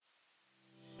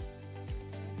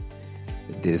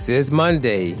This is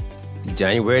Monday,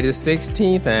 January the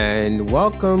 16th, and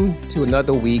welcome to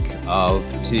another week of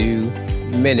 2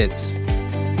 Minutes.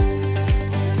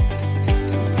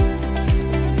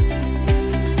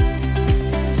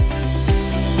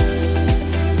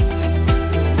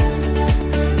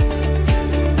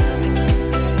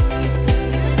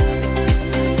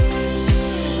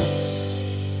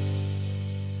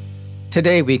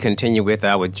 Today, we continue with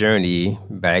our journey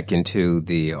back into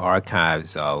the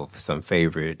archives of some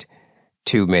favorite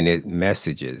 2-minute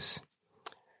messages.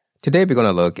 Today, we're going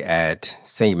to look at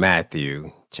St.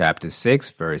 Matthew, chapter 6,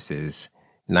 verses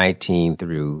 19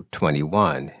 through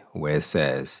 21, where it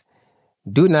says,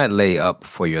 "Do not lay up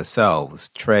for yourselves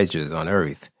treasures on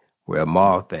earth, where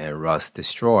moth and rust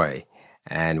destroy,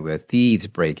 and where thieves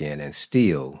break in and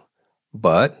steal.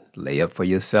 But lay up for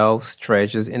yourselves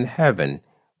treasures in heaven,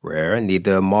 where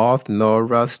neither moth nor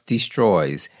rust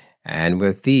destroys, and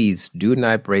where thieves do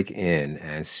not break in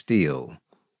and steal.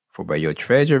 For where your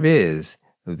treasure is,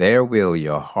 there will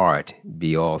your heart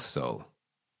be also."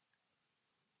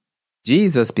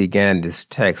 Jesus began this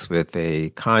text with a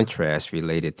contrast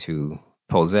related to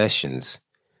possessions.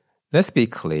 Let's be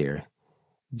clear.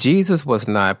 Jesus was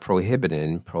not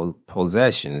prohibiting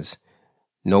possessions.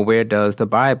 Nowhere does the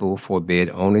Bible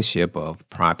forbid ownership of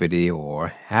property or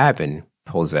having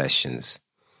possessions,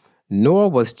 nor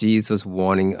was Jesus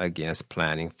warning against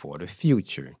planning for the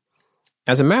future.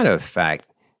 As a matter of fact,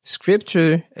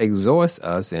 Scripture exhorts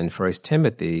us in 1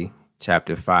 Timothy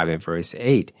chapter 5 and verse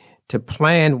 8 to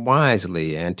plan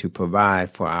wisely and to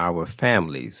provide for our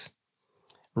families.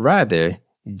 Rather,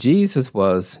 Jesus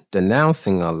was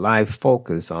denouncing a life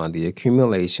focused on the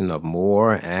accumulation of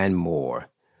more and more,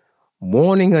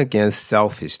 warning against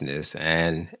selfishness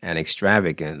and an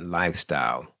extravagant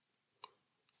lifestyle.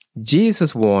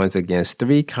 Jesus warns against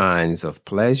 3 kinds of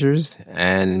pleasures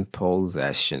and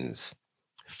possessions.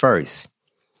 First,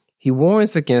 he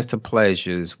warns against the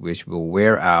pleasures which will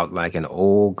wear out like an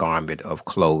old garment of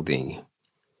clothing.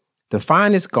 The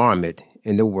finest garment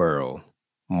in the world,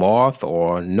 moth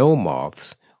or no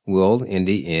moths, will in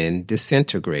the end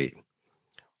disintegrate.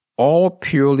 All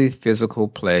purely physical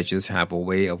pleasures have a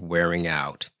way of wearing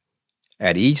out.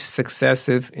 At each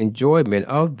successive enjoyment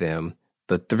of them,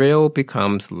 the thrill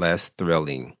becomes less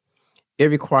thrilling. It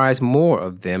requires more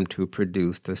of them to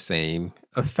produce the same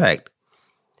effect.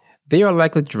 They are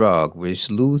like a drug which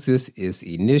loses its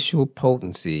initial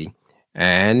potency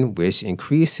and which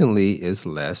increasingly is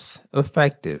less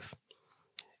effective.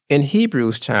 In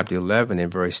Hebrews chapter 11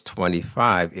 and verse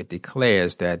 25, it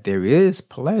declares that there is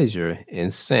pleasure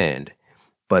in sin,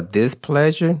 but this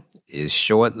pleasure is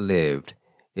short-lived.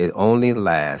 It only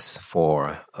lasts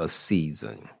for a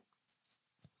season.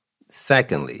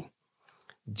 Secondly,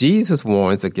 Jesus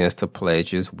warns against the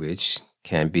pleasures which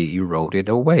can be eroded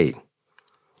away.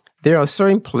 There are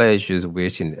certain pleasures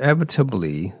which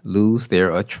inevitably lose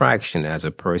their attraction as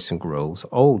a person grows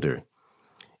older.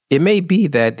 It may be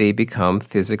that they become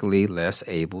physically less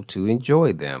able to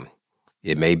enjoy them.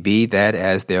 It may be that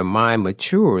as their mind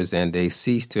matures and they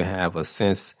cease to have a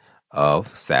sense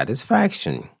of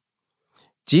satisfaction.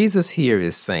 Jesus here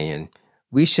is saying,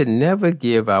 we should never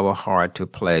give our heart to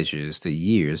pleasures the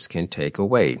years can take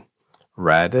away.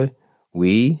 Rather,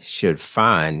 we should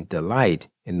find delight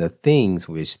in the things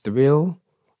whose thrill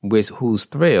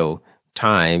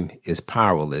time is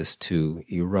powerless to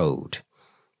erode.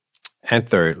 And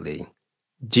thirdly,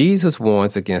 Jesus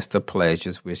warns against the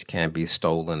pleasures which can be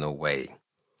stolen away.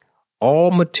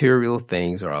 All material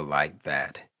things are like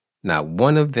that. Not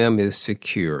one of them is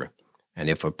secure, and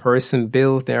if a person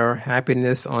builds their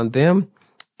happiness on them,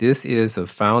 this is a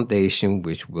foundation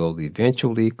which will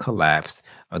eventually collapse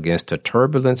against the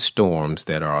turbulent storms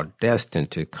that are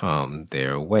destined to come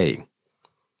their way.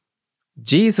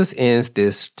 Jesus ends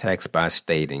this text by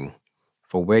stating,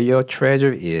 "For where your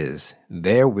treasure is,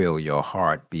 there will your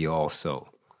heart be also."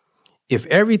 If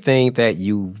everything that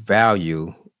you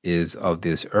value is of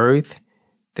this earth,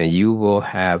 then you will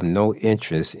have no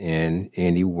interest in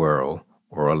any world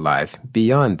or a life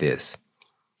beyond this.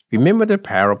 Remember the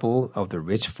parable of the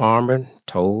rich farmer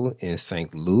told in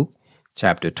St. Luke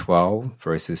chapter 12,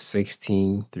 verses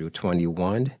 16 through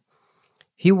 21?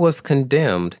 He was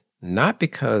condemned not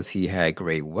because he had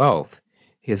great wealth.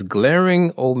 His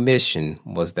glaring omission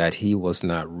was that he was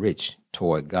not rich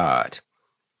toward God.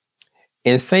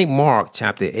 In St. Mark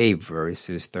chapter 8,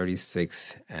 verses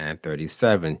 36 and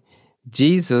 37,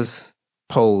 Jesus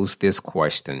posed this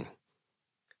question,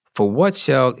 "For what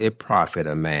shall it profit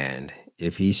a man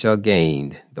if he shall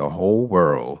gain the whole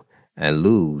world and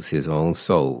lose his own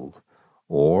soul?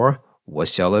 Or what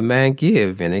shall a man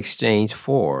give in exchange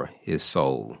for his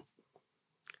soul?"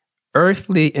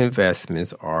 Earthly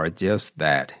investments are just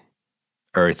that,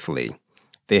 earthly.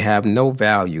 They have no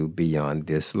value beyond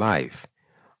this life.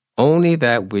 Only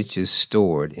that which is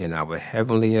stored in our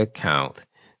heavenly account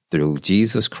through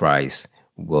Jesus Christ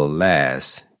will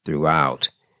last throughout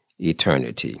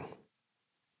eternity.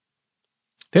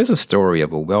 There's a story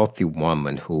of a wealthy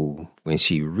woman who, when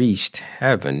she reached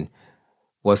heaven,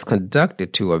 was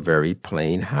conducted to a very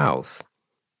plain house.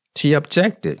 She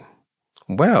objected.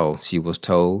 Well, she was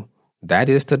told, that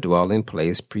is the dwelling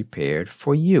place prepared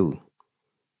for you.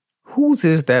 Whose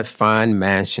is that fine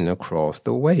mansion across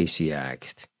the way? She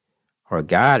asked. Her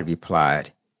guide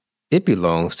replied, it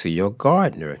belongs to your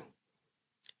gardener.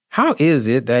 How is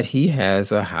it that he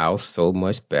has a house so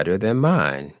much better than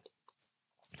mine?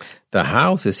 The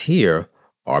houses here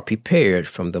are prepared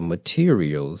from the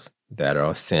materials that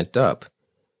are sent up.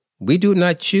 We do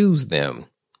not choose them.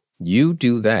 You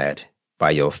do that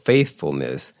by your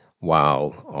faithfulness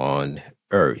while on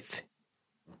earth.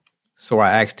 So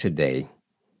I ask today,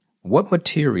 what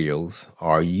materials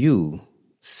are you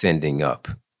sending up?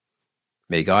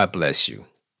 May God bless you.